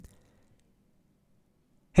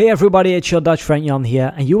Hey everybody, it's your Dutch friend Jan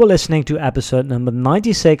here, and you are listening to episode number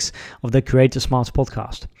 96 of the Creator Smarts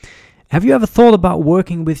podcast. Have you ever thought about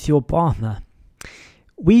working with your partner?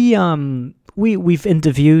 We've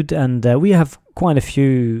interviewed and we have quite a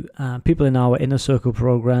few people in our inner circle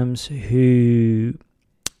programs who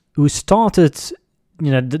started,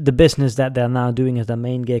 the business that they're now doing as their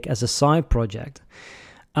main gig as a side project.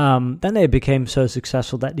 Then they became so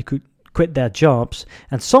successful that they could quit their jobs,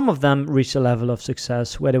 and some of them reached a level of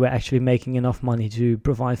success where they were actually making enough money to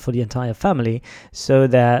provide for the entire family, so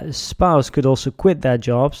their spouse could also quit their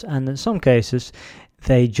jobs, and in some cases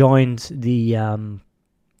they joined the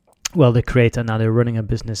creator. Now they're running a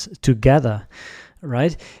business together,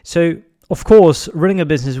 right? So of course, running a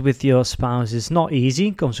business with your spouse is not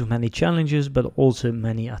easy, comes with many challenges, but also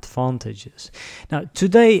many advantages. Now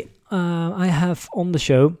today I have on the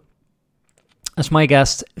show as my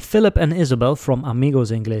guest, Philip and Isabel from Amigos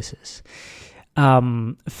Ingleses.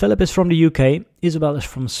 Philip is from the UK, Isabel is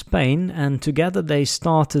from Spain, and together they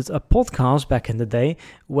started a podcast back in the day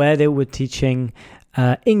where they were teaching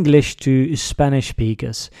English to Spanish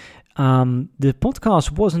speakers. The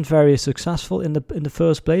podcast wasn't very successful in the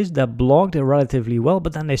first place. They blogged relatively well,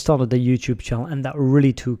 but then they started the YouTube channel and that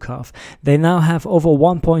really took off. They now have over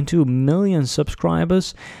 1.2 million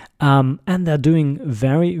subscribers, and they're doing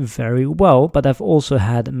very, very well, but they've also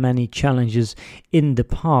had many challenges in the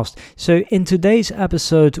past. So in today's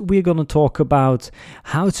episode, we're going to talk about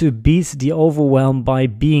how to beat the overwhelm by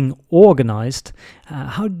being organized.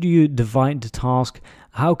 How do you divide the task?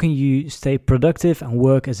 How can you stay productive and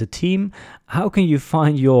work as a team? How can you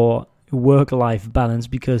find your work-life balance?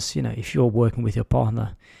 Because, if you're working with your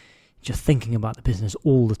partner, you're just thinking about the business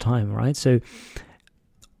all the time, right? So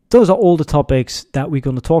those are all the topics that we're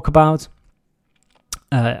going to talk about.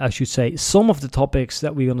 I should say some of the topics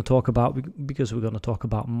that we're going to talk about, because we're going to talk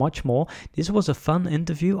about much more. This was a fun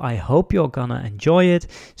interview. I hope you're going to enjoy it.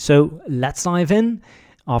 So let's dive in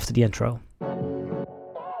after the intro.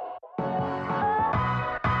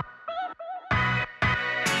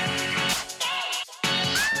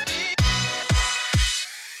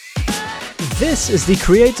 This is the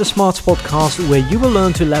Creator Smarts podcast, where you will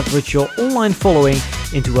learn to leverage your online following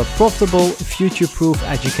into a profitable, future-proof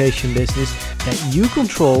education business that you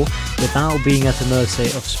control without being at the mercy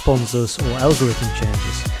of sponsors or algorithm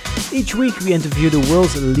changes. Each week we interview the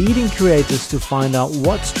world's leading creators to find out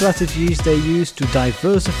what strategies they use to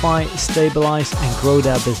diversify, stabilize and grow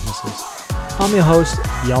their businesses. I'm your host,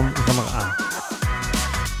 Jan van der Aa.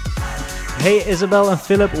 Hey Isabel and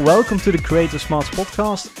Philip, welcome to the Creator Smarts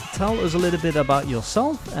podcast. Tell us a little bit about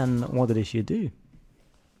yourself and what it is you do.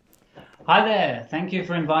 Hi there, thank you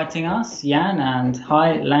for inviting us, Jan, and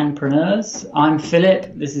hi Langpreneurs. I'm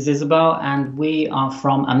Philip, this is Isabel, and we are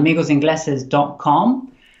from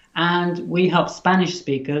amigosingleses.com, and we help Spanish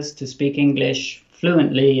speakers to speak English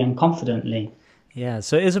fluently and confidently. Yeah,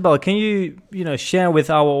 so Isabel, can you share with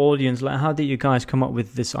our audience, how did you guys come up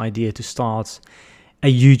with this idea to start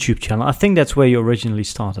a YouTube channel? I think that's where you originally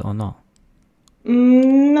started, or not?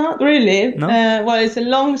 Not really. No? Well, it's a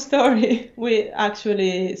long story. We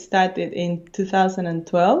actually started in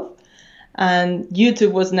 2012, and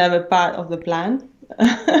YouTube was never part of the plan.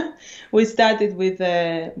 We started with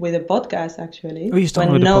a podcast, actually. Oh, you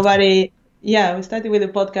started with podcast? Yeah, we started with a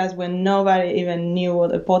podcast when nobody even knew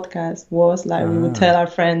what a podcast was. We would tell our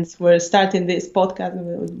friends, we're starting this podcast,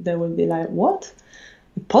 and they would be like, what?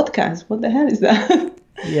 A podcast? What the hell is that?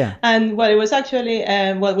 Yeah. And it was actually,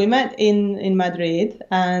 we met in Madrid,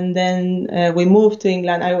 and then we moved to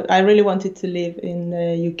England. I really wanted to live in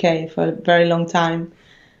the UK for a very long time.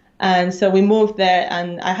 And so we moved there,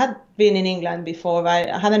 and I had been in England before, but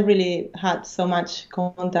I hadn't really had so much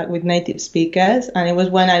contact with native speakers. And it was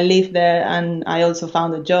when I lived there, and I also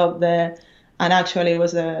found a job there. And actually it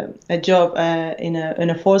was a job in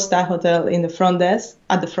a 4-star hotel at the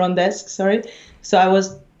front desk. So I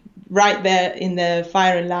was right there in the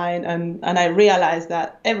firing line, and I realized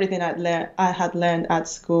that everything I had learned at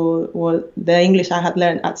school, the English I had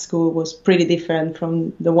learned at school was pretty different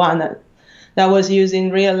from the one that was used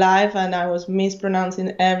in real life, and I was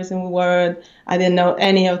mispronouncing every single word. I didn't know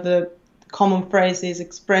any of the common phrases,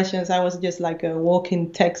 expressions. I was just like a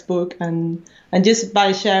walking textbook, and just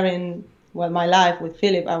by sharing my life with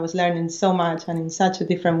Philip, I was learning so much and in such a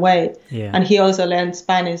different way. Yeah. And he also learned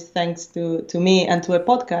Spanish thanks to me and to a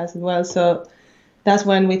podcast as well. So that's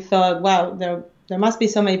when we thought, wow, there must be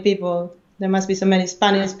so many people, there must be so many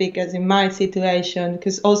Spanish speakers in my situation,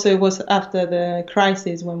 because also it was after the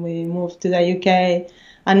crisis when we moved to the UK,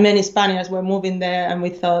 and many Spaniards were moving there, and we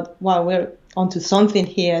thought, wow, we're onto something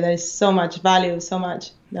here. There's so much value, so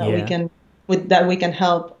much that we with that we can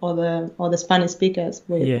help all the Spanish speakers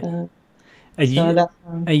with. Yeah.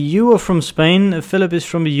 So you are from Spain. Philip is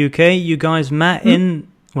from the UK. You guys met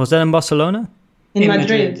was that in Barcelona? In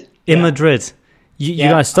Madrid. In Madrid. You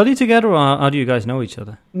guys study together, or how do you guys know each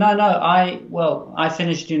other? No. I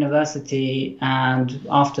finished university, and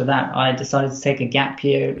after that, I decided to take a gap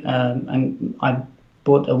year, and I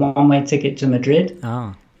bought a one-way ticket to Madrid.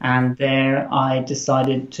 Ah. And there, I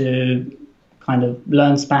decided to kind of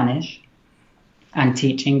learn Spanish and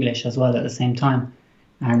teach English as well at the same time,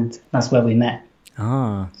 and that's where we met.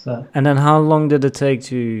 Ah. So. And then, how long did it take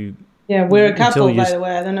to? Yeah, we're a couple, by the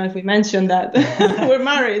way. I don't know if we mentioned that. We're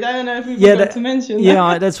married. I don't know if we forgot to mention that.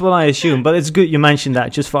 Yeah, that's what I assume. But it's good you mentioned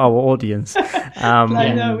that just for our audience.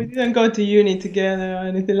 No, we didn't go to uni together or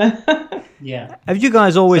anything like that. Yeah. Have you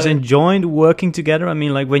guys always enjoyed working together? I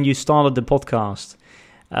mean, like when you started the podcast,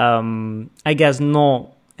 I guess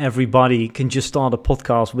not everybody can just start a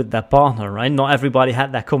podcast with their partner, right? Not everybody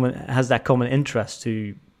has that common interest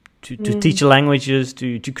to teach languages,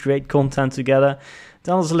 to create content together.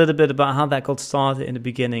 Tell us a little bit about how that got started in the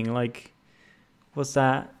beginning. Like, was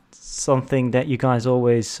that something that you guys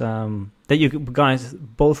always, that you guys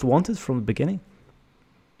both wanted from the beginning?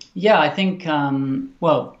 Yeah, I think,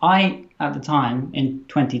 at the time in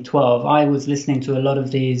 2012, I was listening to a lot of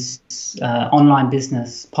these online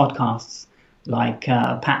business podcasts like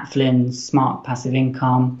Pat Flynn's Smart Passive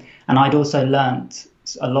Income. And I'd also learnt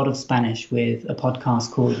a lot of Spanish with a podcast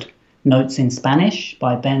called Notes in Spanish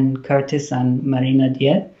by Ben Curtis and Marina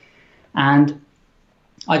Diez. And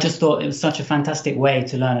I just thought it was such a fantastic way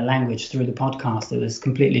to learn a language through the podcast. It was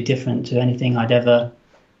completely different to anything I'd ever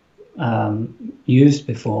used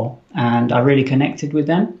before. And I really connected with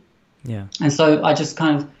them. Yeah. And so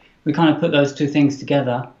we kind of put those two things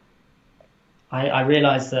together. I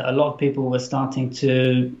realized that a lot of people were starting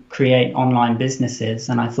to create online businesses,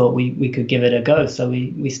 and I thought we could give it a go. So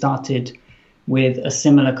we started with a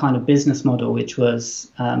similar kind of business model, which was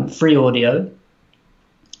free audio,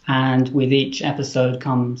 and with each episode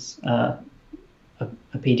comes a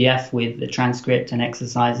PDF with the transcript and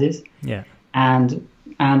exercises. Yeah. And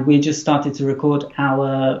we just started to record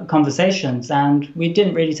our conversations, and we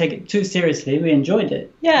didn't really take it too seriously. We enjoyed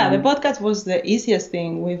it. Yeah, the podcast was the easiest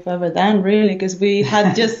thing we've ever done, really, because we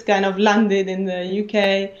had just kind of landed in the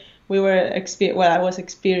UK. I was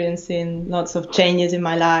experiencing lots of changes in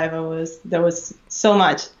my life. There was so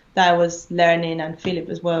much that I was learning, and Philip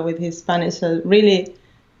as well with his Spanish. So really,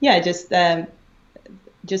 just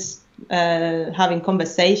having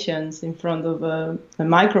conversations in front of a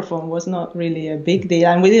microphone was not really a big deal,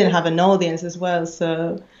 and we didn't have an audience as well.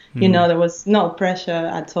 So there was no pressure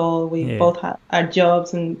at all. We both had our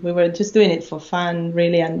jobs, and we were just doing it for fun,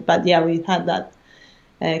 really. We had that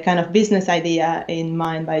kind of business idea in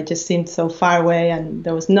mind, but it just seemed so far away, and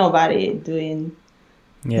there was nobody doing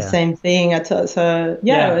the same thing at all. So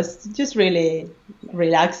it was just really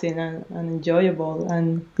relaxing and enjoyable.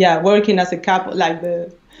 And working as a couple, like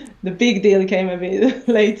the big deal came a bit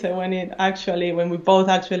later when we both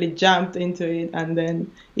actually jumped into it, and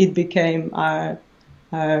then it became our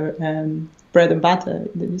bread and butter.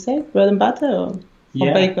 Did you say bread and butter or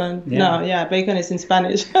bacon? Yeah. No, bacon is in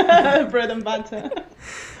Spanish. Bread and butter.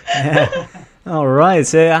 Yeah. All right.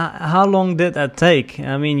 So how long did that take?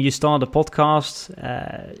 I mean, you start a podcast,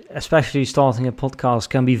 especially starting a podcast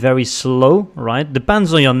can be very slow, right?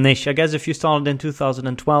 Depends on your niche. I guess if you started in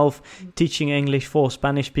 2012 teaching English for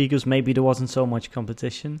Spanish speakers, maybe there wasn't so much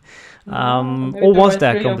competition. Or was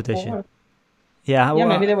there competition? Yeah,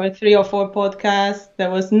 maybe there were 3 or 4 podcasts. There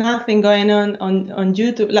was nothing going on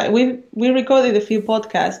YouTube. Like we recorded a few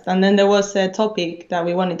podcasts, and then there was a topic that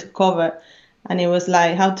we wanted to cover. And it was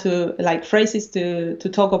like how to phrases to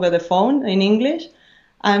talk over the phone in English.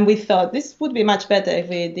 And we thought this would be much better if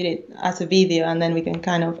we did it as a video, and then we can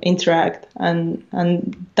kind of interact. And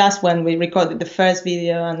that's when we recorded the first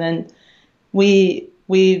video. And then we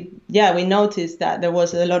noticed that there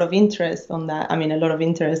was a lot of interest on that. I mean, a lot of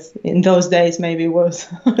interest in those days, maybe it was,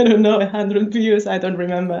 100 views. I don't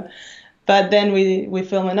remember. But then we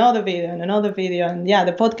filmed another video. And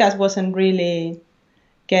the podcast wasn't really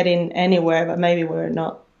getting anywhere, but maybe we're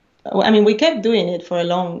not. I mean, we kept doing it for a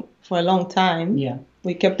long time. Yeah,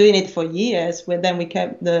 we kept doing it for years. But then we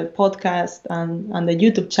kept the podcast and the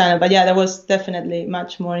YouTube channel. But there was definitely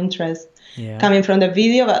much more interest coming from the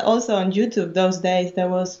video, but also on YouTube. Those days there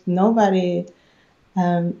was nobody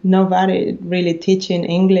really teaching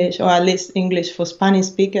English, or at least English for Spanish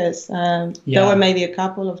speakers. There were maybe a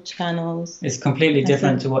couple of channels. It's completely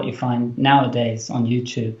different to what you find nowadays on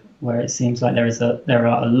YouTube, where it seems like there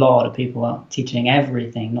are a lot of people out teaching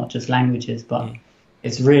everything, not just languages, but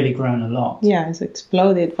it's really grown a lot. Yeah, it's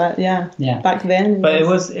exploded, but Yeah. back then. But it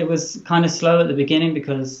was kind of slow at the beginning,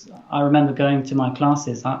 because I remember going to my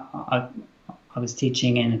classes. I was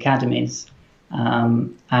teaching in academies,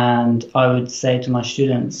 and I would say to my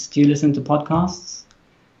students, "Do you listen to podcasts?"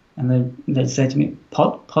 And they'd say to me,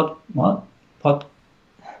 podcasts.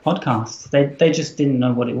 They just didn't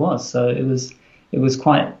know what it was. So it was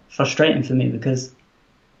quite frustrating for me, because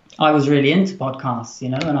I was really into podcasts,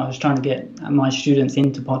 and I was trying to get my students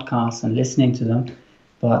into podcasts and listening to them.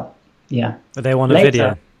 But yeah. But they wanted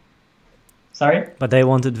video. Sorry? But they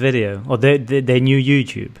wanted video, or they knew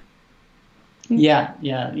YouTube. Yeah.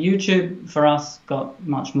 YouTube for us got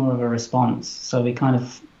much more of a response, so we kind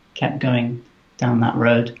of kept going down that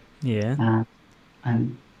road. Yeah.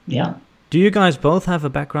 And yeah. Do you guys both have a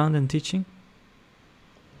background in teaching?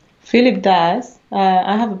 Philip does.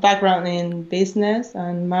 I have a background in business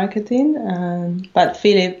and marketing, but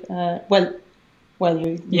Philip,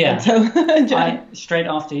 you yeah. can tell. Straight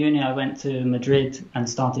after uni, I went to Madrid and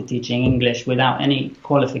started teaching English without any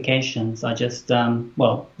qualifications. I just,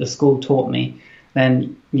 the school taught me.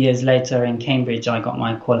 Then years later in Cambridge, I got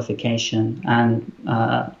my qualification, and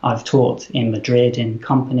I've taught in Madrid in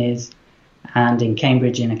companies and in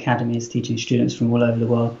Cambridge in academies, teaching students from all over the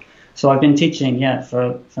world. So I've been teaching,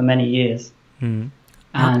 for many years. Mm.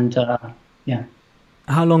 And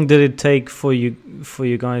How long did it take for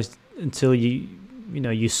you guys until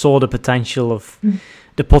you saw the potential of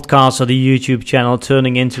the podcast or the YouTube channel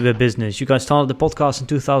turning into a business? You guys started the podcast in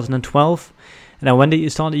 2012, and then when did you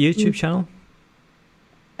start the YouTube channel?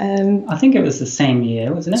 I think it was the same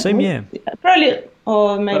year, wasn't it? Same year. Probably,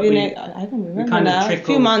 or maybe I don't remember now. A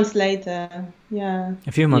few months later, yeah.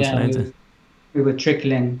 A few months later. We were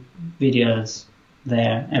trickling videos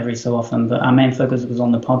there every so often, but our main focus was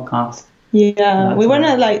on the podcast. Yeah, we were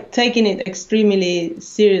not taking it extremely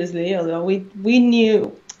seriously, although we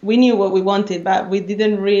knew what we wanted, but we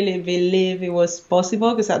didn't really believe it was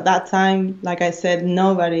possible, because at that time, like I said,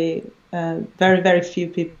 nobody, very, very few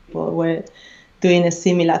people were doing a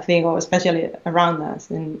similar thing, or especially around us.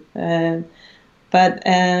 And we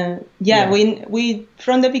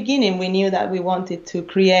from the beginning we knew that we wanted to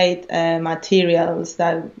create materials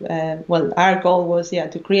that our goal was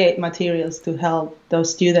to create materials to help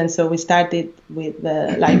those students. So we started with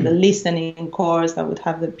the listening course that would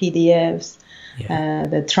have the PDFs,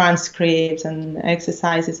 the transcripts and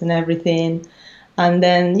exercises and everything. And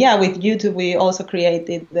then, with YouTube, we also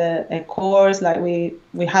created a course. We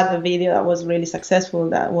had a video that was really successful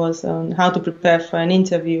that was on how to prepare for an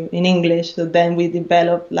interview in English. So then we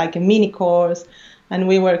developed a mini course, and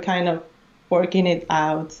we were kind of working it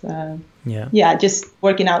out. Just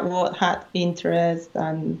working out what had interest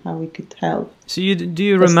and how we could help. So do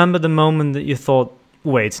you remember the moment that you thought,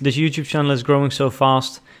 wait, this YouTube channel is growing so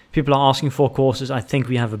fast, people are asking for courses, I think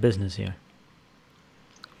we have a business here?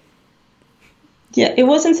 Yeah, it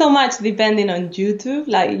wasn't so much depending on YouTube.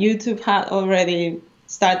 YouTube had already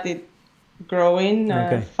started growing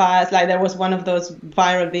fast. There was one of those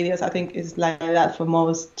viral videos. I think it's like that for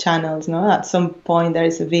most channels. No, at some point there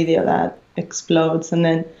is a video that explodes, and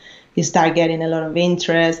then you start getting a lot of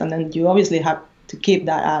interest, and then you obviously have to keep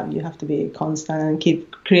that up. You have to be constant and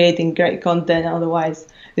keep creating great content. Otherwise,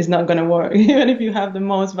 it's not going to work, even if you have the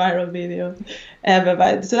most viral video ever.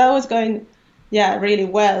 But so that was going. Really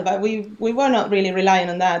well, but we were not really relying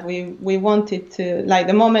on that. We wanted to,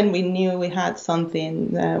 the moment we knew we had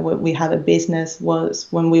something, we had a business, was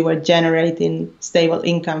when we were generating stable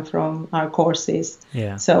income from our courses.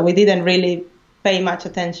 Yeah. So we didn't really pay much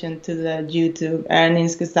attention to the YouTube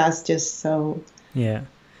earnings, because that's just so. Yeah.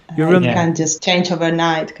 It can just change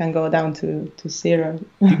overnight, can go down to zero.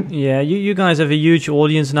 You guys have a huge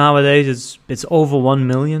audience nowadays. It's over 1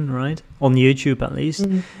 million, right? On YouTube at least.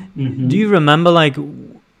 Mm-hmm. Do you remember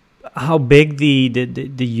how big the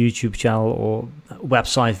YouTube channel or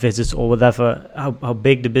website visits or whatever, how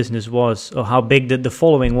big the business was, or how big the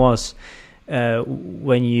following was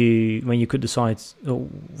when you could decide, or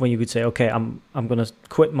when you could say, okay, I'm going to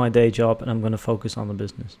quit my day job and I'm going to focus on the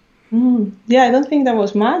business? I don't think that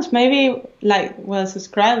was much. Maybe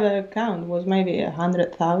subscriber count was maybe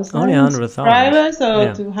 100,000. Only 100,000 subscribers,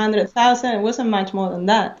 or 200,000. It wasn't much more than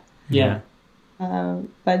that. Yeah.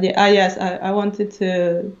 But yes, I wanted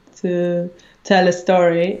to tell a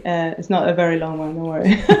story. It's not a very long one. Don't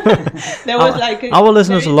worry. There was our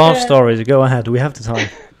listeners love stories. Go ahead. We have the time.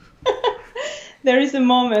 There is a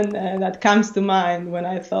moment that comes to mind when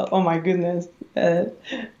I thought, oh my goodness,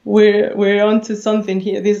 we're onto something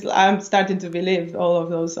here. I'm starting to believe all of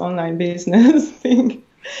those online business things,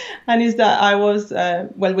 and is that I was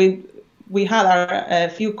we had our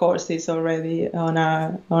few courses already on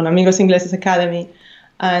Amigos Ingleses Academy,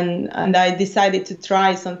 and I decided to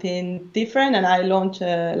try something different, and I launched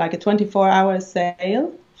like a 24-hour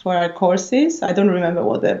sale for our courses. I don't remember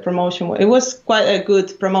what the promotion was. It was quite a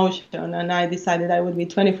good promotion, and I decided I would be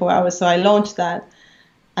 24 hours, so I launched that.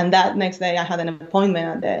 And that next day I had an appointment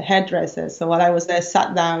at the hairdresser. So while I was there,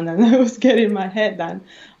 sat down and I was getting my hair done,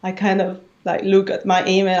 I kind of like look at my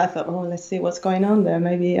email. I thought, oh, let's see what's going on there.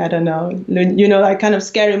 Maybe, I don't know, like kind of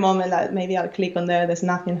scary moment, like maybe I'll click on there. There's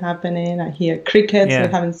nothing happening. I hear crickets. We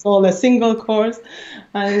haven't sold a single course.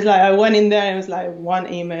 And it's like, I went in there and it was like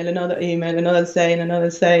one email, another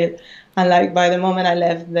sale. And like by the moment I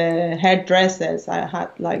left the hairdressers, I had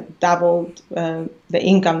like doubled the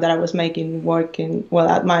income that I was making working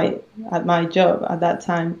at my job at that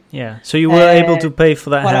time. Yeah. So you were able to pay for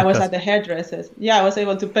that while haircut. I was at the hairdressers. Yeah, I was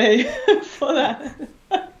able to pay for that.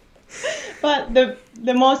 But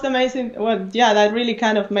the most amazing, that really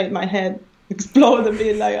kind of made my head explode a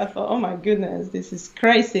bit. Like I thought, oh my goodness, this is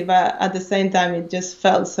crazy. But at the same time, it just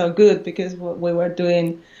felt so good because what we were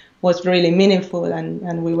doing was really meaningful,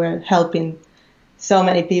 and we were helping so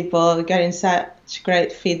many people, getting such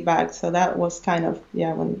great feedback. So that was kind of,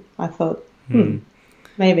 when I thought,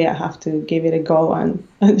 maybe I have to give it a go and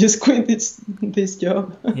just quit this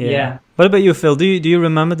job. Yeah. What about you, Phil? Do you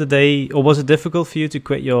remember the day, or was it difficult for you to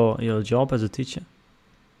quit your job as a teacher?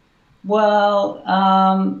 Well,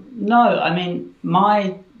 no. I mean,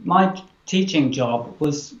 my teaching job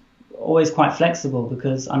was always quite flexible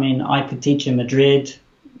because, I mean, I could teach in Madrid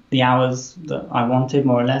the hours that I wanted,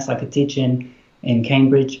 more or less. I could teach in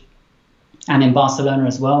Cambridge and in Barcelona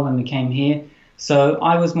as well when we came here. So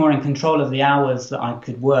I was more in control of the hours that I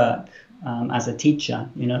could work as a teacher,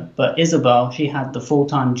 But Isabel, she had the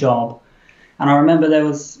full-time job. And I remember there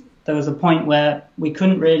was a point where we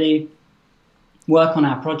couldn't really work on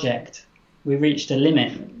our project. We reached a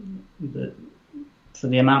limit for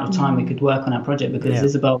the amount of time we could work on our project because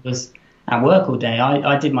Isabel was at work all day.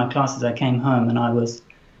 I did my classes, I came home and I was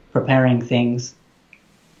preparing things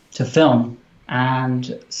to film.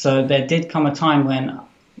 And so there did come a time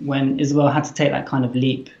when Isabel had to take that kind of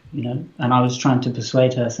leap, and I was trying to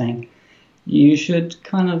persuade her saying,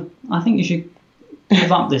 I think you should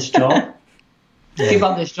give up this job, give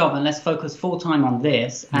up this job and let's focus full time on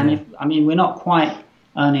this. And we're not quite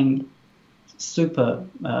earning super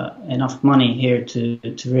enough money here to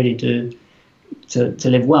really to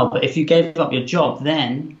live well. But if you gave up your job,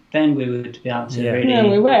 then we would be able to really. Yeah,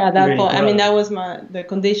 we were at that really point. grow. I mean, that was the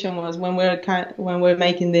condition was when we're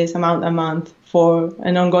making this amount a month for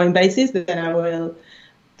an ongoing basis, then I will.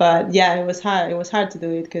 But yeah, it was hard. It was hard to do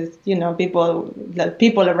it because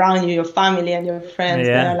people around you, your family and your friends,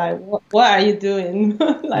 they're like, "What are you doing?"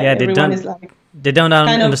 Everyone is like. They don't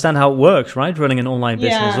understand how it works, right? Running an online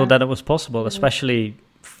business, or that it was possible, especially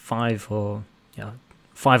 5 or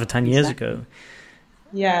 10 years ago.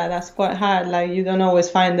 Yeah, that's quite hard. Like you don't always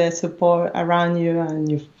find the support around you,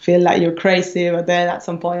 and you feel like you're crazy. But then at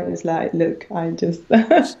some point, it's like, look, I just.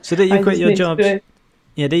 So did you quit your jobs?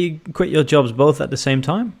 Yeah, did you quit your jobs both at the same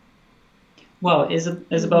time? Well,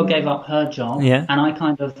 Isabel gave up her job, and I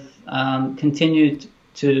kind of continued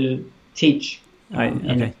to teach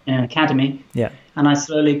in an academy. Yeah, and I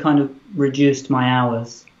slowly kind of reduced my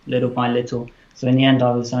hours little by little. So in the end,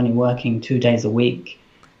 I was only working 2 days a week.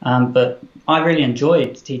 But I really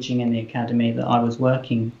enjoyed teaching in the academy that I was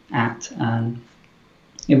working at.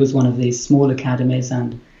 It was one of these small academies,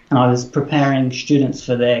 and I was preparing students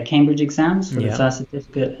for their Cambridge exams, for the first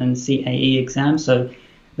certificate and CAE exams. So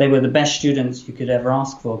they were the best students you could ever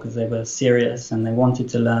ask for because they were serious and they wanted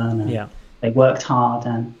to learn and they worked hard,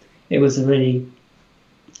 and it was a really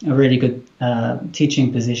good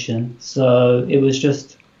teaching position. So it was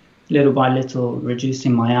just little by little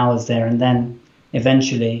reducing my hours there, and then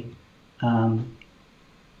eventually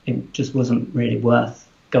it just wasn't really worth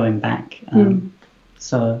going back.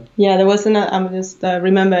 So there was I'm just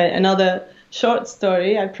remember another short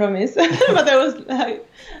story, I promise. But there was like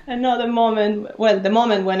another moment. Well, the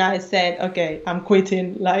moment when I said, okay, I'm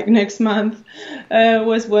quitting like next month,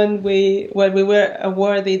 was when we were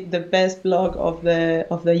awarded the best blog of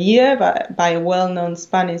the year by a well-known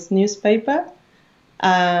Spanish newspaper.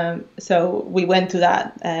 So we went to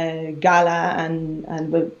that gala,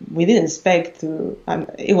 and we didn't expect to.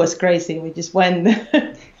 It was crazy. We just went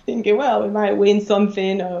thinking, well, we might win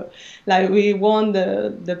something, or like we won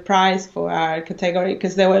the prize for our category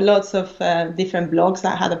because there were lots of different blogs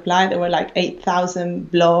that had applied. There were like 8,000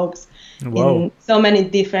 blogs in so many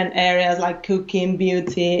different areas like cooking,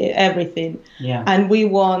 beauty, everything. Yeah, and we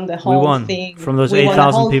won the whole thing from those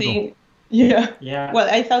 8,000 people. Yeah. Well,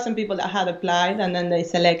 8,000 people that had applied, and then they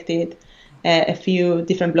selected a few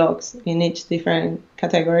different blogs in each different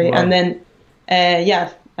category. Wow. And then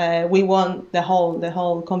we won the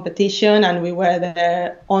whole competition, and we were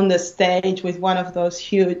there on the stage with one of those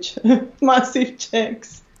huge, massive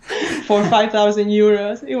checks for 5,000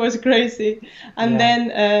 euros. It was crazy. And then,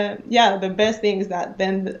 the best thing is that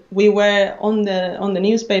then we were on the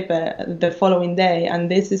newspaper the following day, and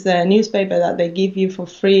this is a newspaper that they give you for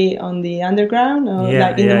free on the underground, or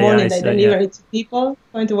like in the morning they deliver it to people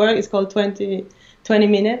going to work. It's called 20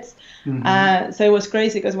 minutes. Mm-hmm. So it was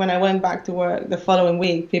crazy because when I went back to work the following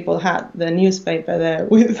week, people had the newspaper there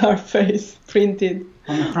with our face printed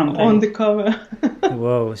on the cover.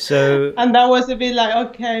 Whoa! So and that was a bit like,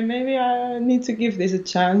 okay, maybe I need to give this a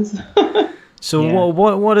chance. So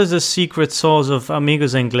what is the secret sauce of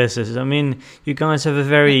Amigos Ingleses? I mean, you guys have a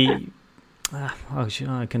very how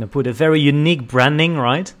can I put it? Very unique branding,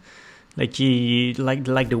 right? Like you like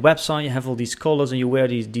the website, you have all these colors, and you wear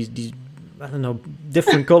these I don't know,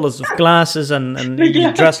 different colors of glasses, and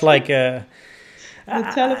you dress like a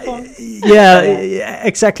telephone.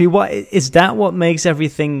 Exactly. What is that? What makes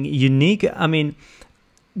everything unique? I mean,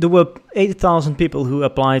 there were 8,000 people who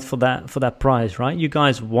applied for that prize, right? You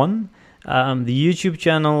guys won. The YouTube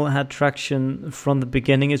channel had traction from the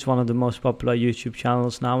beginning. It's one of the most popular YouTube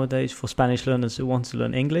channels nowadays for Spanish learners who want to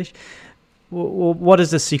learn English. What is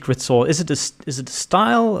the secret sauce? Is it the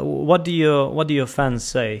style? What do your fans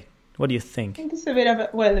say? What do you think? I think it's a bit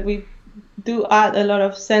of we do add a lot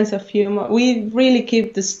of sense of humor. We really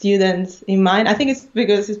keep the students in mind. I think it's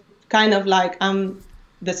because it's kind of like I'm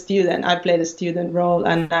the student. I play the student role,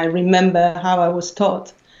 and I remember how I was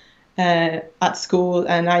taught at school,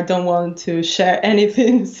 and I don't want to share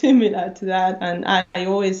anything similar to that. And I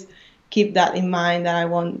always keep that in mind, that I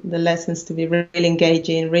want the lessons to be really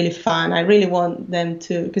engaging, really fun. I really want them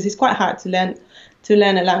to, because it's quite hard to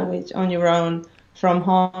learn a language on your own from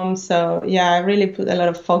home. So I really put a lot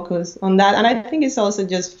of focus on that. And I think it's also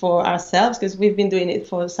just for ourselves, because we've been doing it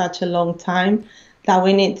for such a long time, that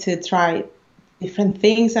we need to try different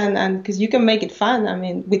things, and because you can make it fun. I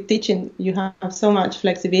mean, with teaching, you have so much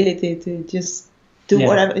flexibility to just do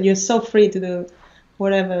whatever. You're so free to do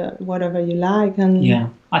whatever you like.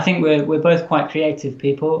 And I think we're both quite creative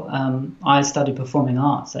people. I studied performing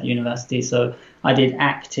arts at university, so I did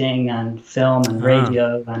acting and film and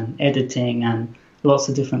radio and editing and lots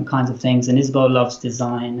of different kinds of things. And Isabel loves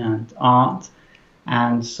design and art,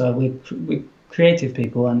 and so we're creative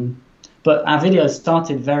people. But our videos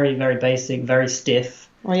started very, very basic, very stiff.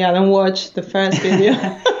 Oh yeah, then watch the first video.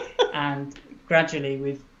 And gradually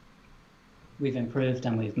we've improved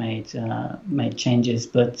and we've made changes.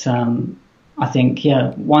 But I think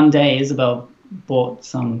one day Isabel bought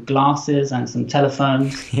some glasses and some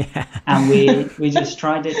telephones, and we just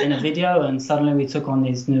tried it in a video, and suddenly we took on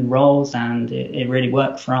these new roles, and it really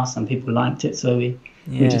worked for us, and people liked it, so we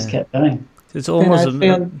just kept going. It's almost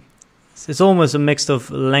a mix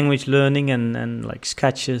of language learning and like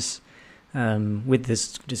sketches, with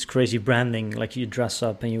this crazy branding. Like you dress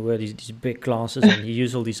up and you wear these big glasses and you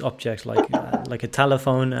use all these objects like a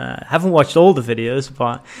telephone. Haven't watched all the videos,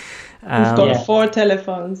 but we've got 4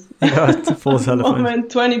 telephones. 4 telephones. And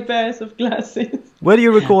 20 pairs of glasses. Where do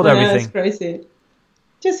you record everything? That's crazy.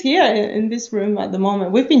 Just here in this room at the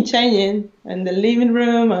moment. We've been changing in the living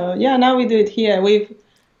room. Now we do it here. We've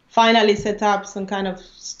finally set up some kind of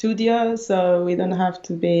studio, so we don't have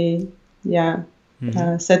to be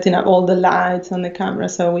setting up all the lights on the camera.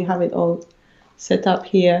 So we have it all set up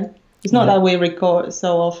here. It's not that we record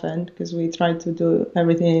so often, because we try to do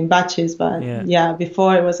everything in batches, but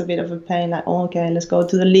before it was a bit of a pain, like, let's go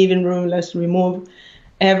to the living room, let's remove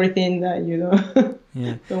everything that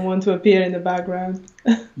don't want to appear in the background.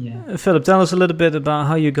 Philip, tell us a little bit about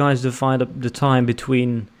how you guys divide up the time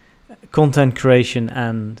between content creation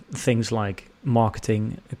and things like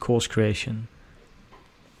marketing, course creation.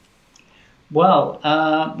 Well,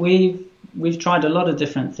 we've tried a lot of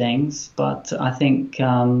different things, but I think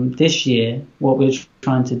this year what we're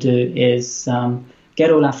trying to do is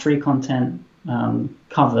get all our free content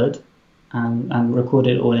covered and record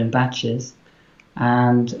it all in batches,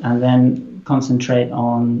 and then concentrate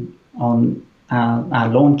on our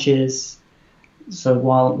launches. So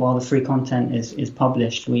while the free content is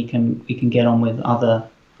published, we can get on with other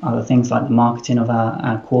things like the marketing of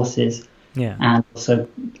our courses, and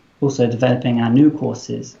also developing our new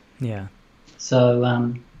courses.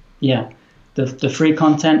 So the free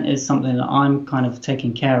content is something that I'm kind of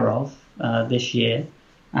taking care of this year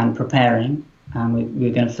and preparing, and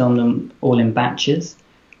we're going to film them all in batches,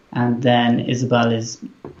 and then Isabel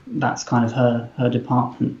that's kind of her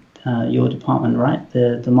department, your department, right?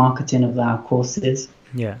 The marketing of our courses,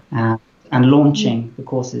 and launching the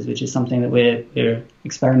courses, which is something that we're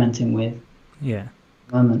experimenting with at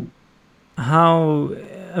the moment. how,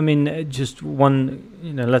 I mean, just one,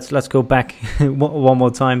 let's go back one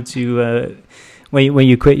more time to when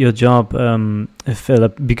you quit your job,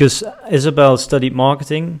 Philip, because Isabel studied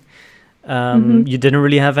marketing. You didn't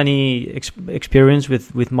really have any experience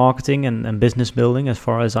with marketing and business building, as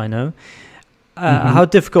far as I know. How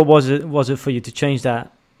difficult was it for you to change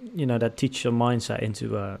that, that teacher mindset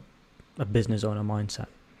into a business owner mindset?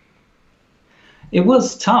 It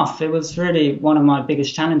was tough. It was really one of my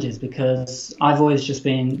biggest challenges, because I've always just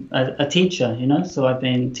been a teacher, so I've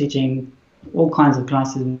been teaching all kinds of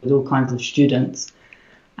classes with all kinds of students,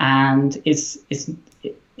 and it's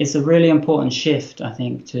a really important shift, I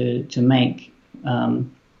think, to make,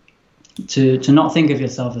 to not think of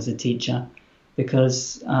yourself as a teacher,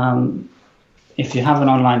 because if you have an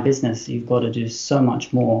online business, you've got to do so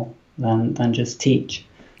much more than just teach.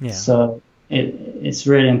 Yeah. So it's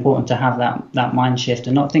really important to have that mind shift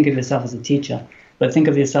and not think of yourself as a teacher, but think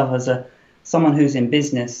of yourself as someone who's in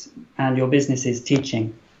business, and your business is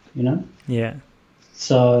teaching, Yeah.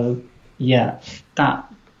 So yeah,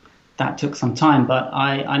 that took some time, but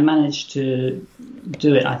I managed to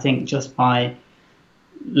do it, I think, just by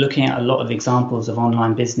looking at a lot of examples of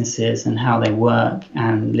online businesses and how they work,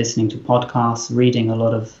 and listening to podcasts, reading a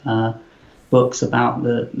lot of books about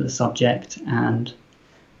the subject, and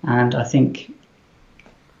I think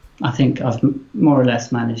I've more or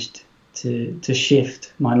less managed to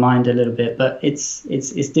shift my mind a little bit, but it's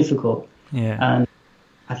difficult. Yeah. And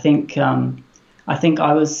I think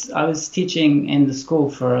I was teaching in the school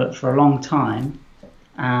for a long time,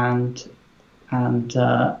 and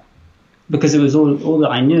because it was all that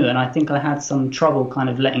I knew, and I think I had some trouble kind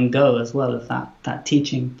of letting go as well of that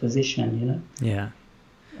teaching position, Yeah.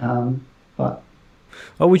 But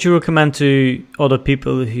what would you recommend to other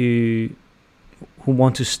people who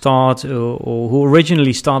want to start, or who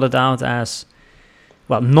originally started out as,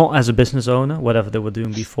 well, not as a business owner, whatever they were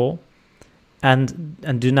doing before, and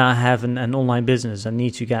do not have an online business and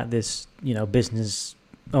need to get this, business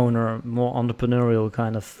owner, more entrepreneurial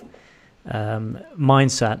kind of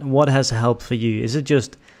mindset? What has helped for you? Is it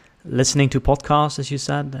just listening to podcasts, as you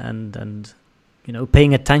said, and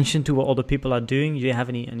paying attention to what other people are doing? Do you have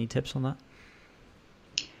any tips on that?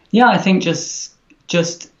 Yeah, I think just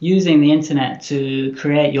using the internet to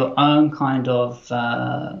create your own kind of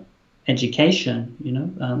education,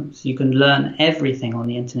 so you can learn everything on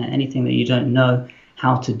the internet. Anything that you don't know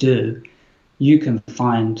how to do, you can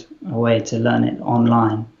find a way to learn it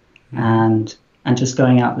online, and just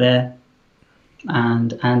going out there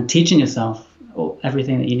and teaching yourself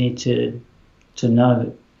everything that you need to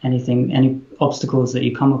know. Any obstacles that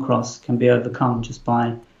you come across can be overcome just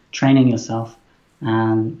by training yourself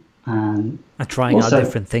and trying out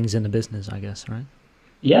different things in the business, I guess, right?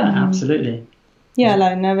 Yeah, absolutely. Yeah,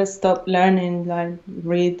 like never stop learning, like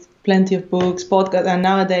read plenty of books, podcasts, and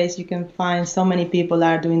nowadays you can find so many people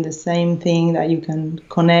that are doing the same thing that you can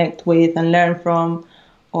connect with and learn from.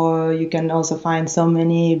 Or you can also find so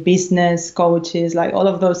many business coaches, like all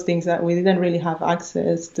of those things that we didn't really have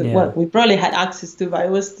access to. Yeah. Well, we probably had access to, but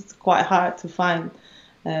it was quite hard to find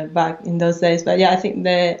back in those days. But yeah, I think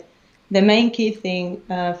the main key thing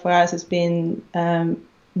for us has been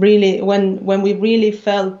really when we really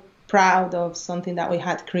felt proud of something that we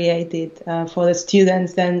had created for the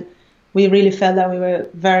students, then we really felt that we were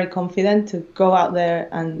very confident to go out there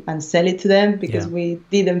and sell it to them, because we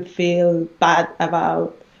didn't feel bad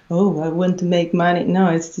about, I want to make money. No,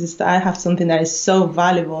 it's just I have something that is so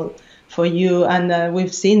valuable for you, and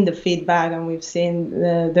we've seen the feedback and we've seen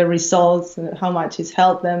the results, how much it's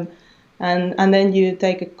helped them. And then you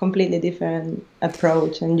take a completely different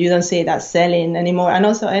approach, and you don't see it as selling anymore. And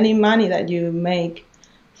also any money that you make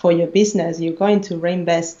for your business, you're going to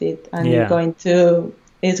reinvest it, and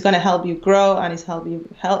it's going to help you grow, and it's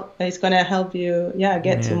going to help you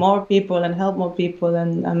get to more people and help more people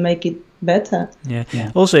and make it better.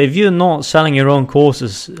 Yeah. Also, if you're not selling your own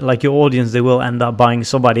courses, like your audience, they will end up buying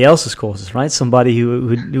somebody else's courses, right? Somebody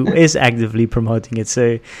who is actively promoting it.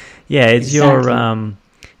 So it's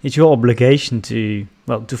it's your obligation to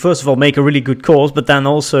first of all make a really good course, but then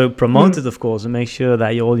also promote it, of course, and make sure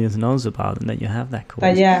that your audience knows about it and that you have that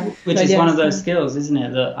course. Which is one of those skills, isn't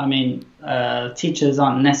it? That teachers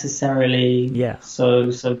aren't necessarily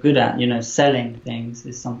so good at. Selling things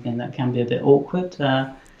is something that can be a bit awkward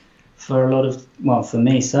for a lot of. Well, for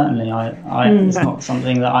me certainly, it's not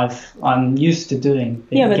something that I'm used to doing.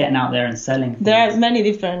 Getting out there and selling things. There are many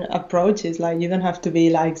different approaches. Like you don't have to be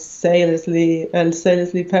like salesly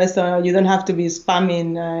person, or you don't have to be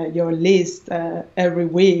spamming your list every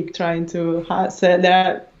week trying to sell. There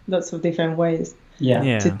are lots of different ways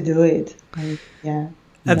to do it.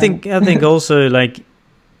 I think also, like,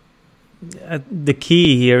 the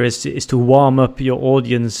key here is to warm up your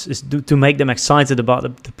audience, is to make them excited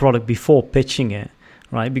about the product before pitching it,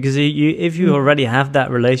 right? Because if you already have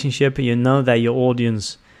that relationship and you know that your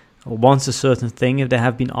audience wants a certain thing, if they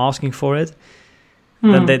have been asking for it,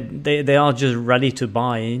 then they are just ready to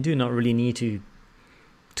buy, and you do not really need to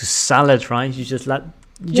sell it, right? You just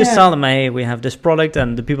tell them, hey, we have this product,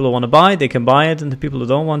 and the people who want to buy, they can buy it, and the people who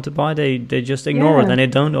don't want to buy, they just ignore it, and they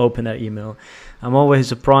don't open their email. I'm always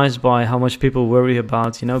surprised by how much people worry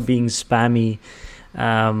about, being spammy.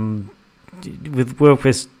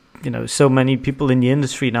 With so many people in the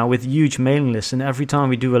industry now with huge mailing lists, and every time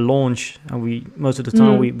we do a launch, and most of the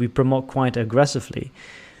time we promote quite aggressively.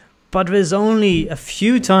 But there's only a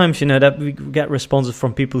few times, that we get responses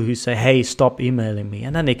from people who say, hey, stop emailing me.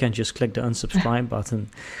 And then they can just click the unsubscribe button.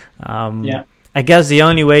 I guess the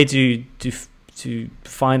only way to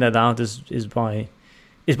find that out is by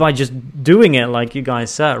just doing it, like you guys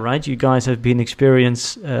said, right? You guys have been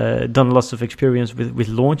done lots of experience with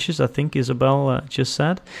launches, I think Isabel just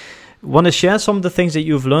said. Want to share some of the things that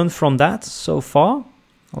you've learned from that so far?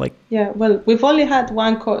 Well, we've only had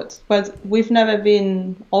one course, but we've never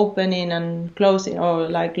been opening and closing or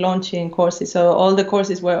launching courses. So all the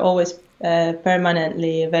courses were always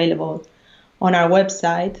permanently available on our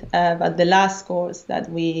website. But the last course that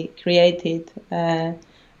we created, it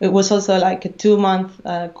was also a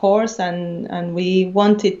 2-month course, and we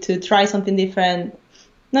wanted to try something different.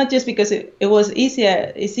 Not just because it was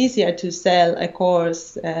easier. It's easier to sell a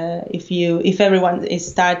course if everyone is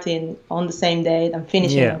starting on the same date and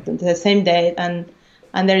finishing on the same date, and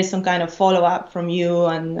there is some kind of follow up from you,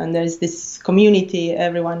 and there is this community,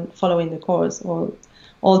 everyone following the course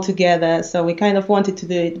all together. So we kind of wanted to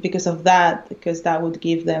do it because of that, because that would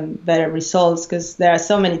give them better results. Because there are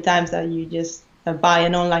so many times that you just buy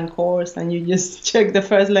an online course and you just check the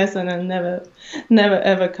first lesson and never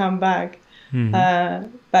ever come back.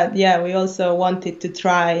 But we also wanted to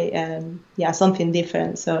try something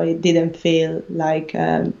different, so it didn't feel like,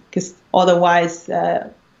 because otherwise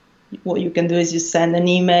what you can do is just send an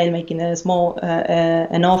email making a small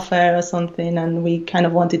an offer or something, and we kind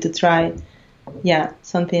of wanted to try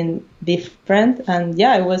something different, and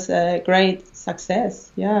it was a great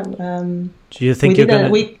success. Do you think you're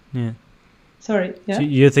gonna Sorry. Yeah. So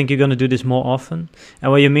you think you're going to do this more often?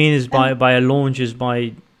 And what you mean is by a launch is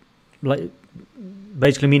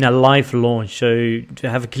basically mean a live launch, so to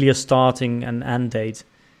have a clear starting and end date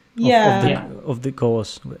of the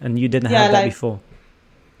course, and you didn't have that before.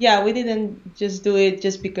 Yeah, we didn't just do it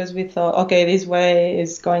just because we thought, okay, this way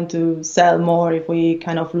is going to sell more if we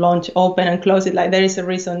kind of launch, open and close it. There is a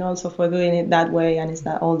reason also for doing it that way, and it's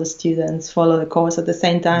that all the students follow the course at the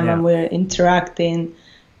same time, and we're interacting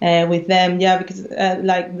with them. Because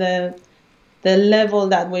the level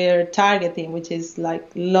that we're targeting, which is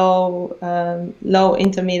low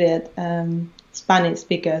intermediate Spanish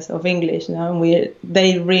speakers of English,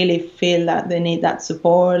 they really feel that they need that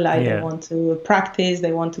support. They want to practice,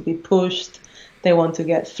 they want to be pushed, they want to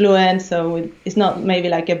get fluent. So it's not maybe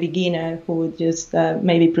like a beginner who would just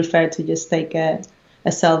maybe prefer to just take a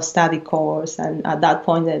self-study course, and at that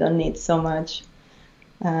point they don't need so much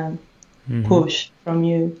push from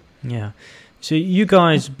you. Yeah. So you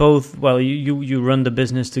guys both, you run the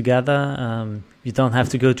business together. You don't have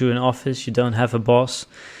to go to an office. You don't have a boss.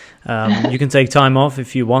 You can take time off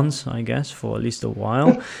if you want, I guess, for at least a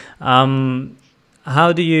while.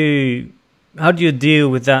 How do you deal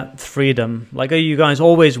with that freedom? Are you guys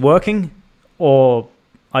always working, or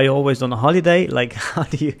are you always on a holiday? How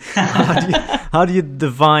do you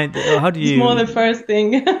divide? It's more the first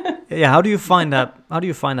thing. How do you find that? How do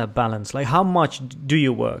you find that balance? How much do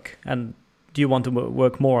you work, and do you want to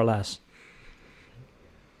work more or less?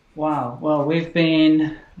 Wow. Well, we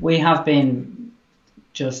have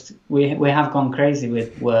gone crazy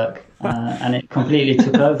with work, and it completely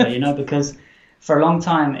took over, because for a long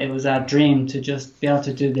time it was our dream to just be able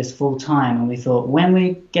to do this full time. And we thought, when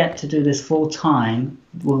we get to do this full time,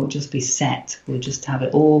 we'll just be set. We'll just have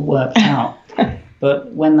it all worked out.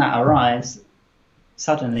 But when that arrives,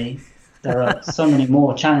 suddenly there are so many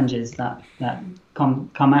more challenges that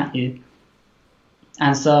come at you.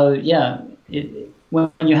 And so,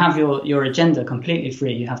 when you have your agenda completely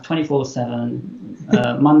free, you have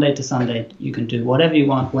 24/7, Monday to Sunday, you can do whatever you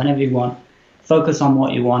want, whenever you want, focus on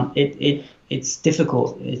what you want. It's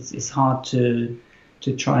difficult. It's hard to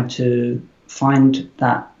try to find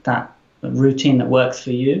that routine that works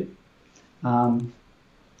for you.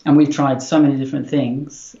 And we've tried so many different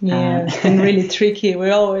things. Yeah, it's been really tricky.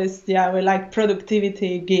 We're always, we're like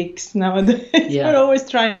productivity geeks nowadays. We're always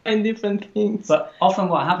trying different things. But often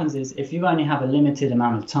what happens is, if you only have a limited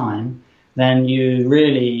amount of time, then you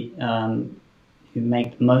really you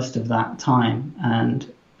make the most of that time. And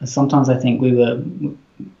sometimes I think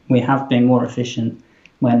we have been more efficient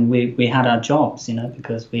when we had our jobs,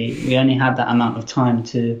 because we only had that amount of time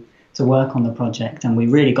to work on the project, and we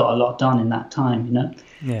really got a lot done in that time.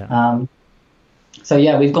 Yeah. So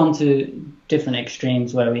yeah, we've gone to different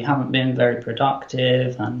extremes where we haven't been very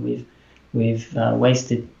productive, and we've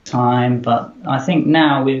wasted time. But I think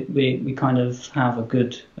now we kind of have a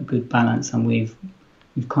good balance, and we've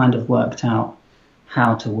kind of worked out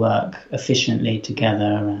how to work efficiently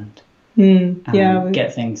together and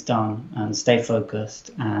get things done and stay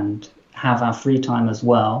focused and have our free time as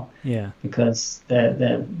well. Yeah. Because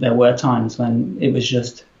there were times when it was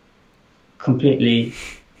just completely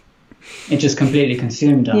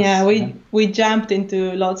consumed us. Yeah, we jumped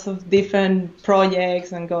into lots of different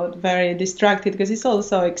projects and got very distracted because it's all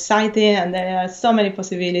so exciting and there are so many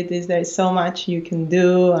possibilities. There is so much you can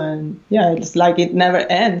do, and it's like it never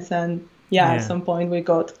ends. And at some point we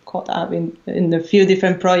got caught up in a few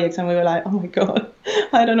different projects, and we were like, oh my god,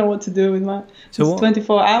 I don't know what to do with my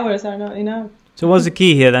 24 hours are not enough. So what's the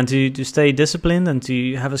key here then? To stay disciplined and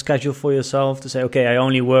to have a schedule for yourself, to say, okay, I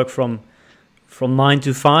only work from 9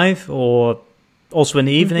 to 5, or also in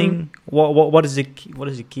the evening? What is the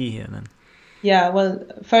key here then? Yeah, well,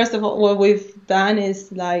 first of all, what we've done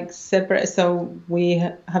is like separate. So we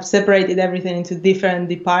have separated everything into different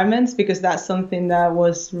departments, because that's something that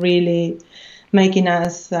was really making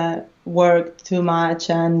us work too much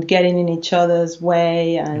and getting in each other's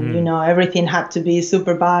way. And, everything had to be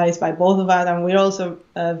supervised by both of us. And we're also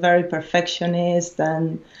very perfectionist,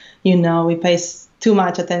 and, we pay too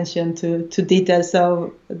much attention to detail.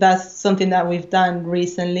 So that's something that we've done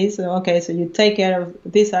recently. So you take care of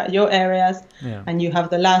these are your areas, and you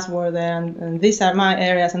have the last word there, and these are my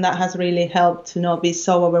areas, and that has really helped to not be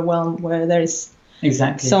so overwhelmed where there is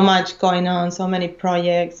so much going on, so many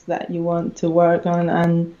projects that you want to work on,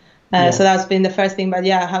 and so that's been the first thing. But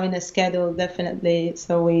having a schedule, definitely.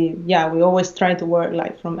 So we always try to work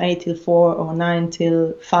like from 8 till 4 or 9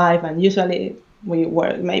 till 5, and usually we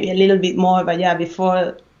work maybe a little bit more, but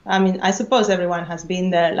before, I suppose everyone has been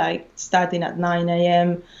there, like starting at 9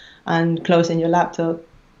 a.m. and closing your laptop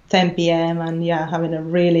 10 p.m. and having a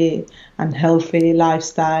really unhealthy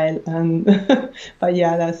lifestyle. And but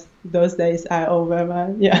those days are over,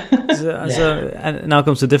 man. So and now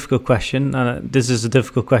comes the difficult question. This is a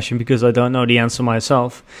difficult question because I don't know the answer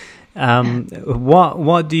myself.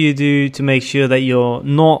 What do you do to make sure that you're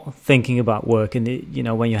not thinking about work in the,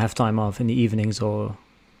 when you have time off in the evenings or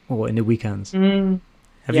in the weekends?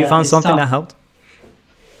 Have you found something that helped?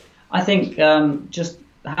 I think just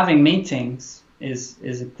having meetings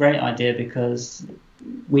is a great idea, because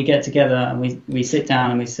we get together and we sit down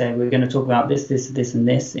and we say, we're going to talk about this and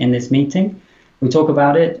this in this meeting. We talk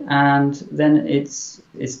about it, and then it's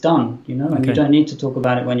done, and you don't need to talk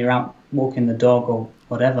about it when you're out walking the dog or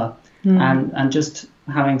whatever. And just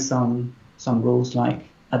having some rules, like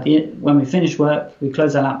when we finish work, we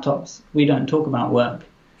close our laptops. We don't talk about work.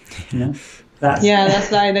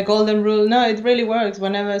 That's like the golden rule. No, it really works.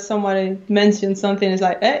 Whenever somebody mentions something, it's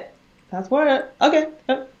like, hey, that's work. Okay,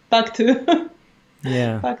 back to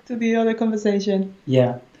the other conversation.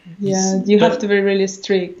 You have to be really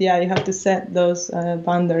strict. You have to set those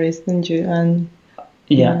boundaries, don't you? And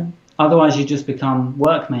otherwise you just become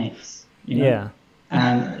workmates.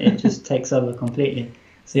 And it just takes over completely.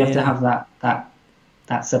 So you have to have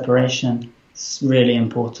that separation. It's really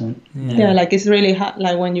important. Like it's really hard,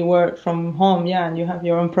 like when you work from home, and you have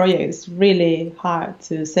your own project, it's really hard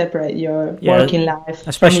to separate your working life,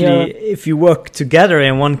 especially if you work together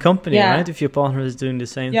in one company, right? If your partner is doing the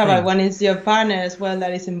same thing. But when it's your partner as well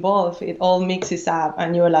that is involved, it all mixes up,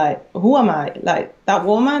 and you're like, who am I? Like that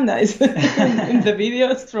woman that is in the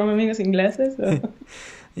videos from Amigos Ingleses?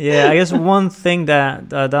 I guess one thing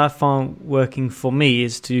that I found working for me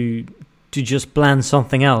is to just plan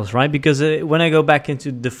something else, right? Because when I go back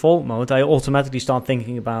into default mode, I automatically start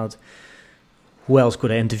thinking about who else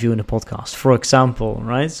could I interview in a podcast, for example,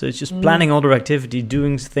 right? So it's just planning other activity,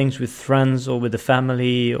 doing things with friends or with the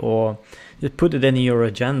family, or just put it in your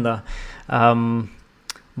agenda.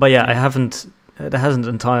 But it hasn't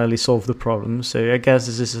entirely solved the problem. So I guess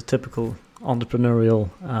this is a typical entrepreneurial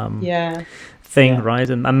thing, right?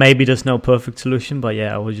 And maybe there's no perfect solution, but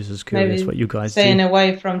I was just curious what you guys staying do.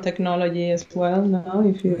 Away from technology as well. No,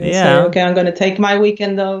 if you say, okay, I'm going to take my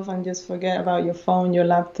weekend off and just forget about your phone, your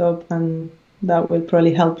laptop, and that will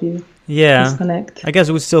probably help you disconnect. I guess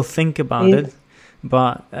we still think about it,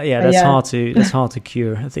 But that's hard to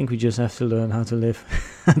cure. I think we just have to learn how to live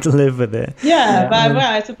with it. Yeah, but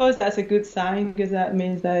well, I suppose that's a good sign, because that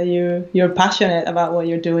means that you're passionate about what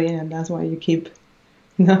you're doing, and that's why you keep.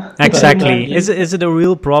 Exactly. Is it a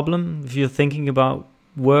real problem if you're thinking about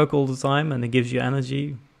work all the time and it gives you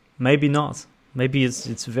energy? Maybe not. Maybe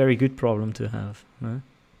it's a very good problem to have. No?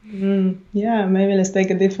 Yeah, maybe let's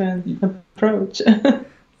take a different approach.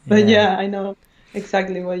 But I know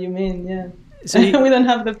exactly what you mean. Yeah. So we don't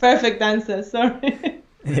have the perfect answer. Sorry.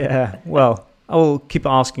 Yeah. Well, I will keep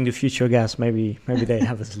asking the future guests. Maybe they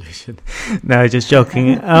have a solution. No, just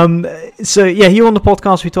joking. So here on the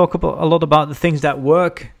podcast we talk a lot about the things that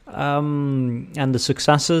work and the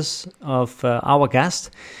successes of our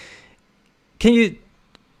guest. Can you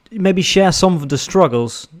maybe share some of the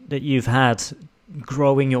struggles that you've had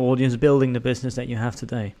growing your audience, building the business that you have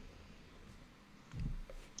today?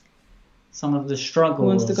 Some of the struggles. Who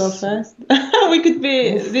wants to go first?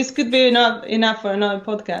 This could be not enough for another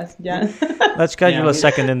podcast, Jan. Let's schedule a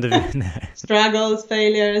second interview. Struggles,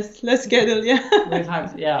 failures, let's schedule, We've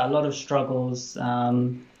had, a lot of struggles.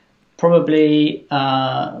 Probably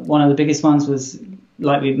one of the biggest ones was,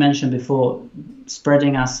 like we mentioned before,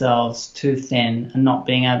 spreading ourselves too thin and not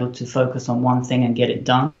being able to focus on one thing and get it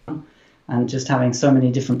done. And just having so many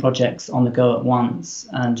different projects on the go at once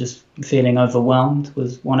and just feeling overwhelmed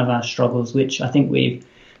was one of our struggles, which I think we've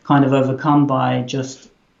kind of overcome by just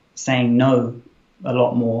saying no a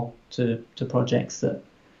lot more to projects that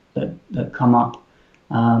come up.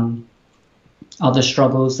 Other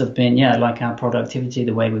struggles have been, like our productivity,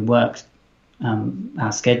 the way we work,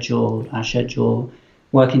 our schedule,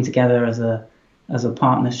 working together as a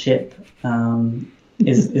partnership.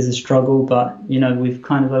 Is a struggle, but we've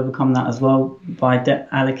kind of overcome that as well by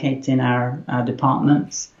allocating our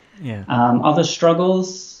departments. Other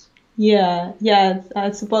struggles.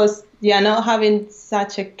 I suppose not having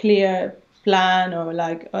such a clear plan, or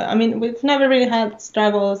we've never really had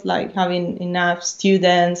struggles like having enough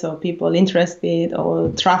students or people interested or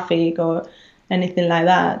traffic or anything like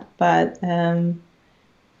that. But I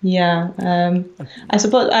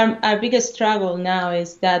suppose our biggest struggle now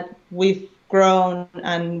is that we've grown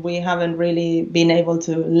and we haven't really been able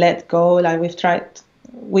to let go. Like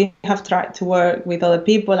we have tried to work with other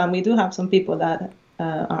people, and we do have some people that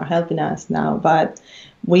are helping us now, but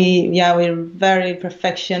we're very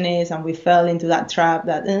perfectionist, and we fell into that trap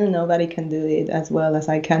that nobody can do it as well as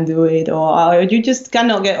I can do it, or you just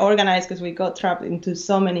cannot get organized, because we got trapped into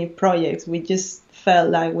so many projects. We just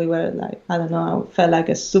felt like we were like, I don't know, I felt like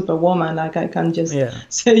a superwoman, like I can just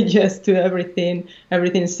say yes to everything.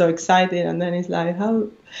 Everything is so exciting, and then it's like, how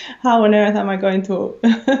on earth am I going to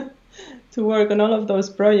to work on all of those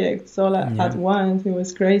projects all at once? It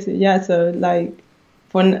was crazy. So like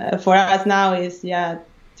for us now is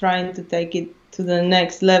trying to take it to the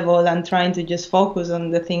next level and trying to just focus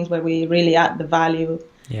on the things where we really add the value.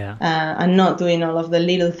 And not doing all of the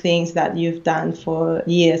little things that you've done for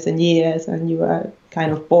years and years and you are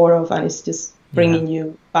kind of bored of, and it's just bringing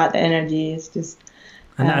you bad energy. It's just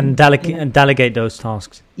and delegate those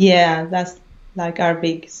tasks. That's like our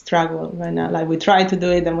big struggle right now. Like we tried to do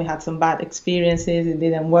it, and we had some bad experiences. It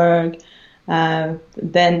didn't work.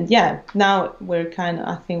 Then now we're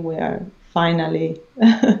I think we are finally.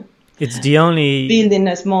 It's the only building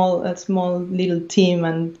a small little team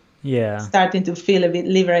and. Starting to feel a bit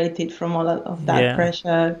liberated from all of that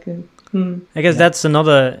pressure. I guess that's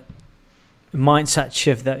another mindset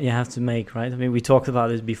shift that you have to make, right? I mean, we talked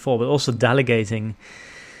about this before, but also delegating.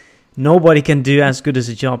 Nobody can do as good as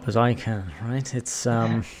a job as I can, right? It's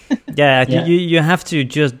you have to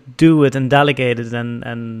just do it and delegate it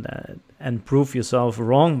and prove yourself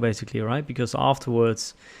wrong, basically, right? Because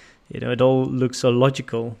afterwards, it all looks so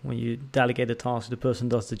logical when you delegate a task, the person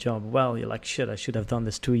does the job well. You're like, shit, I should have done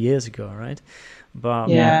this 2 years ago, right? But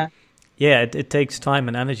it takes time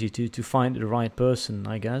and energy to find the right person,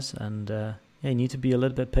 I guess, and you need to be a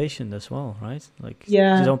little bit patient as well, right? Like, you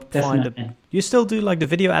don't find you still do like the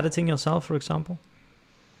video editing yourself, for example?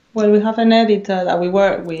 Well, we have an editor that we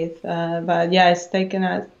work with, but it's taken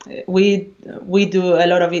us. We do a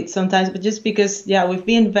lot of it sometimes, but just because we've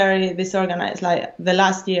been very disorganized. Like the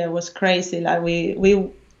last year was crazy. Like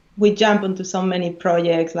we jump into so many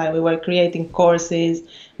projects. Like we were creating courses.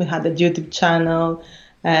 We had a YouTube channel.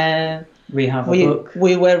 We have a book.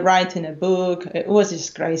 We were writing a book. It was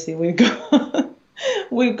just crazy. We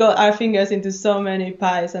got our fingers into so many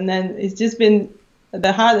pies, and then it's just been.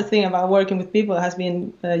 The hardest thing about working with people has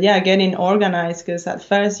been, getting organized, because at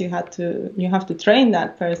first you have to train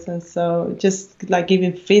that person. So just like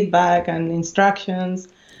giving feedback and instructions,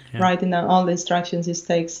 writing down all the instructions, it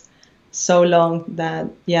takes so long that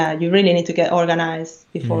you really need to get organized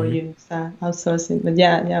before you start outsourcing. But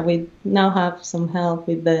we now have some help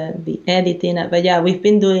with the editing. But we've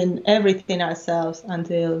been doing everything ourselves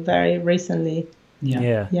until very recently.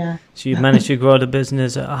 Yeah. So you've managed to grow the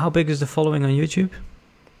business. How big is the following on YouTube?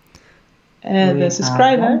 The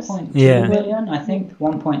subscribers? 1.2 million, I think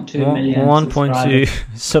 1.2 million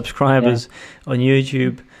 1.2 subscribers on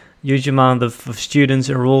YouTube. Huge amount of students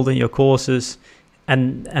enrolled in your courses,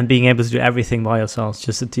 and being able to do everything by yourselves,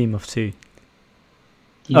 just a team of 2.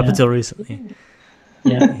 Up until recently.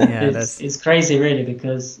 It's crazy, really,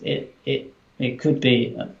 because it could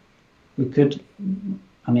be,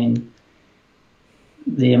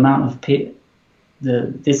 the amount of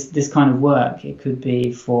this kind of work, it could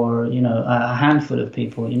be for a handful of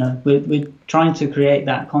people. We're trying to create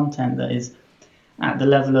that content that is at the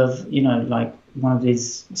level of like one of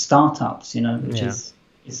these startups, which is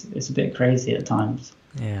it's a bit crazy at times.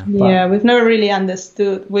 We've never really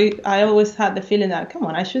understood. I always had the feeling that, come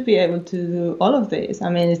on, I should be able to do all of this. I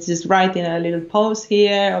mean, it's just writing a little post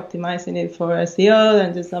here, optimizing it for SEO,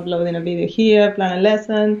 and just uploading a video here, plan a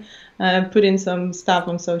lesson, putting some stuff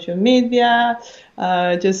on social media,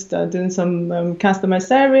 just doing some customer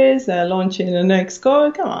service, launching the next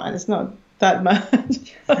course. Come on, it's not that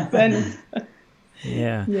much.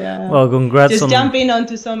 Well, congrats. Just jumping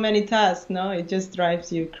onto so many tasks, it just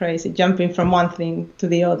drives you crazy. Jumping from one thing to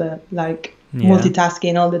the other, like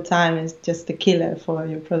multitasking all the time, is just a killer for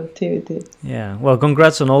your productivity. Well,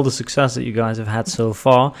 congrats on all the success that you guys have had so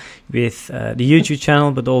far with the YouTube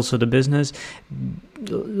channel, but also the business.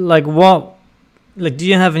 Do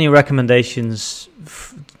you have any recommendations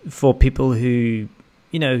for people who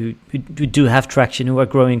do have traction, who are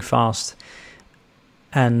growing fast,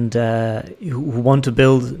 and who want to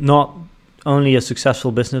build not only a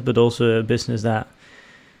successful business, but also a business that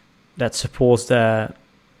supports their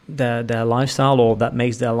lifestyle, or that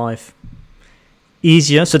makes their life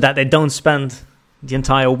easier, so that they don't spend the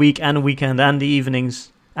entire week and weekend and the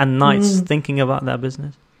evenings and nights thinking about their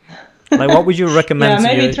business? Like, what would you recommend?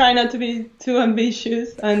 Maybe try not to be too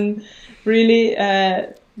ambitious, and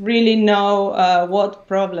really know what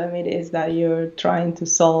problem it is that you're trying to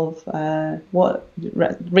solve.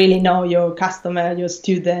 Really know your customer, your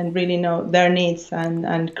student, really know their needs,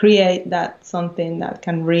 and create that something that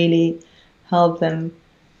can really help them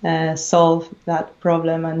solve that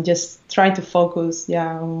problem, and just try to focus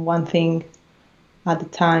on one thing at a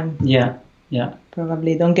time.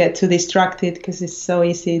 Probably don't get too distracted, because it's so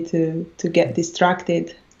easy to get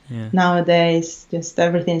distracted. Nowadays, just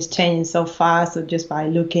everything's changing so fast, or just by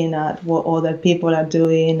looking at what other people are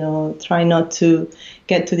doing, or try not to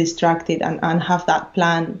get too distracted, and have that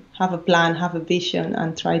plan, have a vision,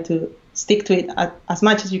 and try to stick to it as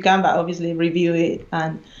much as you can, but obviously review it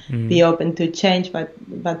and be open to change, but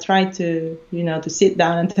try to to sit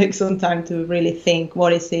down and take some time to really think,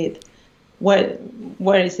 what is it, where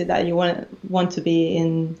is it that you want to be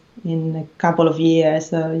in a couple of years.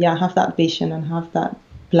 Have that vision and have that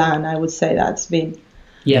plan. I would say that's been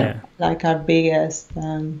like our biggest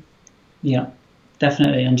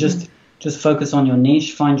definitely. And just focus on your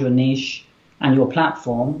niche, find your niche and your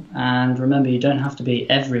platform, and remember, you don't have to be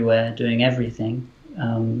everywhere doing everything.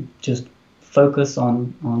 Just focus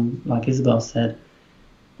on, like Isabel said,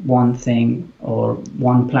 one thing or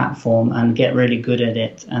one platform, and get really good at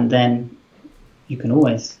it, and then you can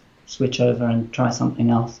always switch over and try something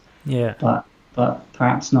else. But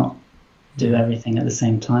perhaps not do everything at the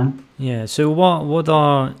same time. So what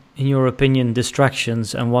are, in your opinion,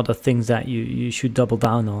 distractions, and what are things that you should double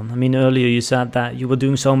down on? I mean, earlier you said that you were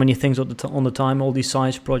doing so many things on the time, all these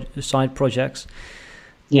side projects.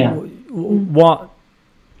 What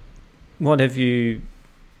have you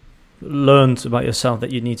learned about yourself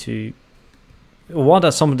that you need to? What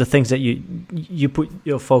are some of the things that you put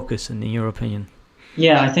your focus in your opinion?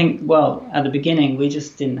 I think, well, at the beginning we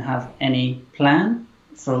just didn't have any plan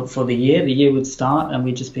for the year. The year would start and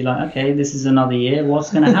we'd just be like, okay, this is another year.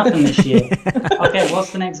 What's going to happen this year? Okay,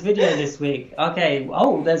 what's the next video this week? Okay,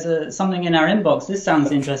 there's something in our inbox. This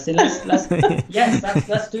sounds interesting. Let's do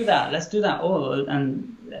that. Let's do that.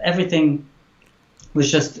 And everything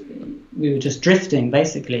was we were just drifting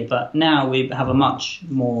basically. But now we have a much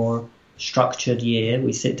more structured year.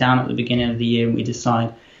 We sit down at the beginning of the year and we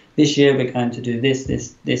decide, this year we're going to do this,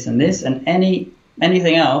 and this, and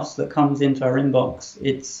anything else that comes into our inbox,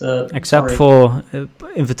 it's except for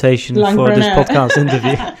invitation for this podcast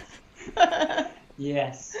interview.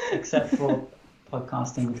 Yes, except for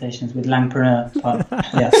podcast invitations with Langpreneur.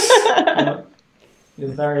 But we're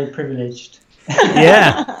very privileged.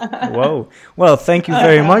 Yeah. Whoa. Well, thank you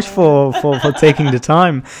very much for taking the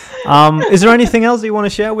time. Is there anything else that you want to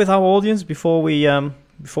share with our audience before we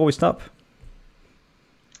stop?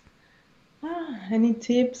 Any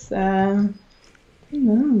tips?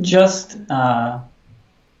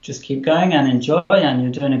 Just keep going and enjoy, and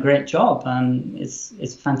you're doing a great job. And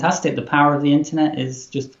it's fantastic. The power of the internet is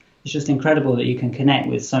just incredible that you can connect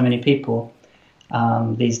with so many people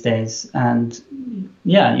these days. And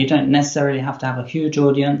yeah, you don't necessarily have to have a huge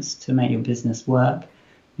audience to make your business work.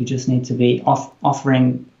 You just need to be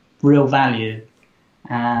offering real value,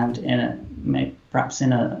 and perhaps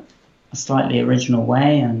in a slightly original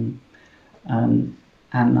way. And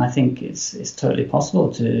I think it's totally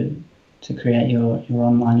possible to create your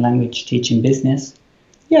online language teaching business.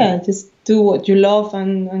 Yeah, just do what you love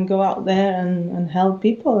and go out there and help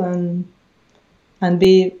people and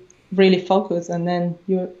be really focused, and then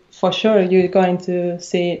you're going to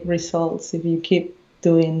see results if you keep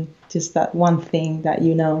doing just that one thing that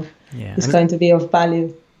is going to be of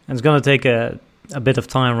value. And it's going to take a bit of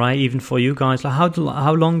time, right? Even for you guys. Like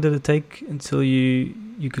how long did it take until you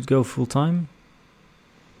could go full time?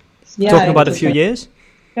 Yeah, talking about a few years.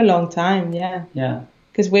 A long time, yeah. Yeah.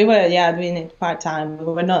 Because we were doing it part time. We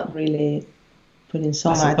were not really putting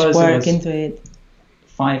so much work into it.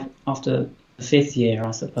 After the 5th year,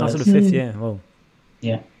 I suppose. After the 5th year, well.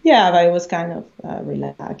 Yeah. Yeah, but it was kind of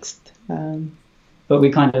relaxed. But we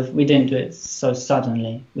didn't do it so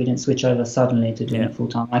suddenly. We didn't switch over suddenly to doing it full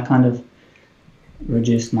time. I kind of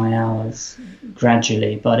reduced my hours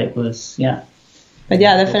gradually, but it was, yeah. But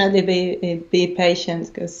yeah, definitely be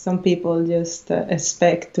patient, because some people just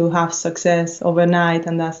expect to have success overnight,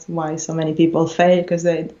 and that's why so many people fail, because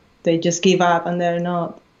they just give up and they're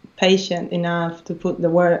not patient enough to put the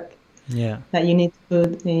work that you need to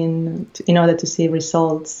put in order to see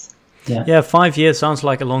results. Yeah, 5 years sounds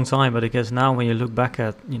like a long time, but I guess now when you look back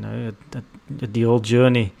at at the old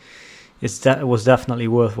journey, it was definitely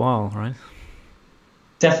worthwhile, right?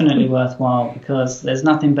 Definitely worthwhile, because there's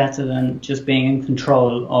nothing better than just being in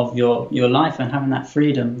control of your life and having that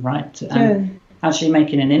freedom, right? And actually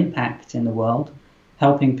making an impact in the world,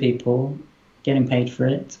 helping people, getting paid for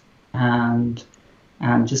it, and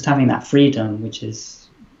just having that freedom, which is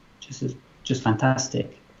just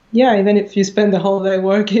fantastic. Yeah, even if you spend the whole day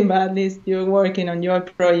working, but at least you're working on your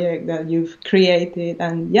project that you've created,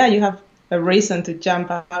 and you have a reason to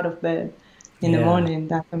jump out of bed in the morning.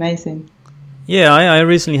 That's amazing. Yeah, I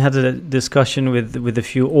recently had a discussion with a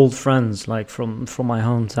few old friends, like from my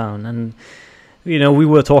hometown, and we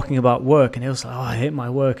were talking about work, and it was like, oh, I hate my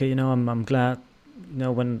work. I'm glad,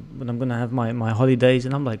 when I'm gonna have my holidays,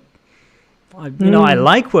 and I'm like, I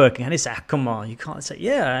like working, and it's like, come on, you can't say,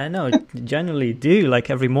 yeah, I know, genuinely do. Like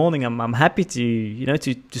every morning, I'm happy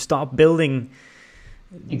to start building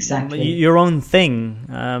exactly your own thing.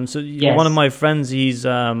 One of my friends, he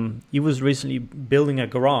was recently building a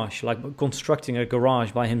garage, like constructing a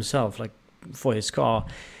garage by himself, like for his car.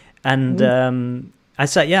 And I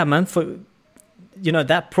said, yeah, man, for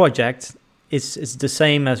that project is the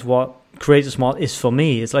same as what Creator Smart is for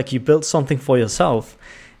me. It's like you build something for yourself,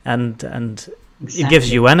 and it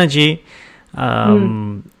gives you energy.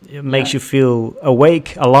 It makes you feel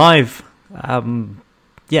awake, alive.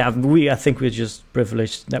 I think we're just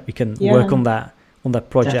privileged that we can work on that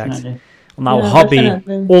project, definitely. On our hobby,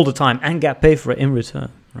 definitely. All the time, and get paid for it in return,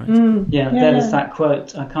 right? There was that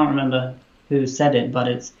quote, I can't remember who said it, but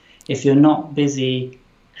it's, if you're not busy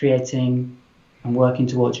creating and working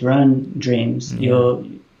towards your own dreams, you're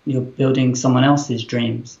building someone else's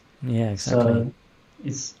dreams. Yeah, exactly.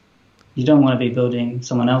 So you don't want to be building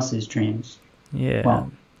someone else's dreams. Yeah.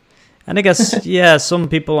 Well, and I guess, some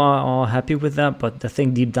people are happy with that, but I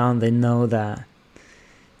think deep down they know that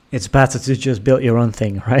it's better to just build your own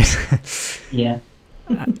thing, right? Yeah.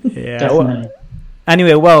 Definitely.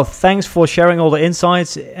 Anyway, thanks for sharing all the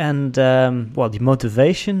insights and, the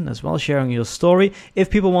motivation as well, sharing your story. If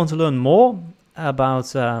people want to learn more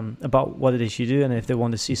about what it is you do, and if they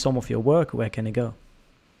want to see some of your work, where can they go?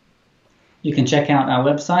 You can check out our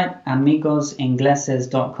website,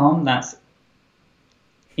 amigosingleses.com. That's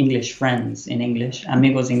English friends in English,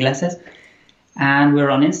 Amigos Ingleses. And we're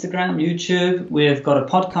on Instagram, YouTube. We've got a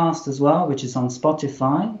podcast as well, which is on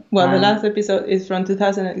Spotify. Well, the last episode is from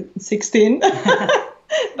 2016,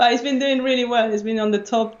 but it's been doing really well. It's been on the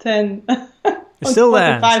top 10. It's still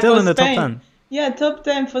there, still in the top 10. Yeah, top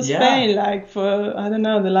 10 for Spain, like for, I don't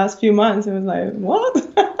know, the last few months. It was like, what?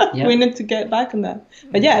 We need to get back on that.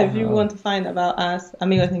 But if you want to find about us,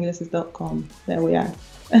 amigosingleses.com. There we are.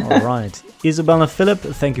 All right. Isabel and Philip,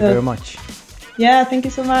 thank you very much. Yeah, thank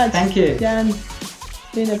you so much. Thank you. Jan,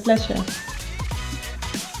 it's been a pleasure.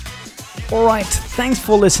 Alright, thanks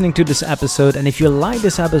for listening to this episode, and if you like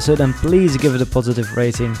this episode, then please give it a positive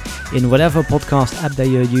rating in whatever podcast app that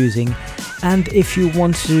you're using. And if you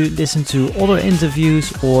want to listen to other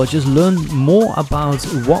interviews or just learn more about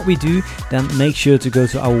what we do, then make sure to go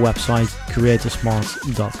to our website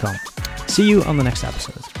creatorsmart.com. See you on the next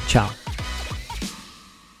episode. Ciao.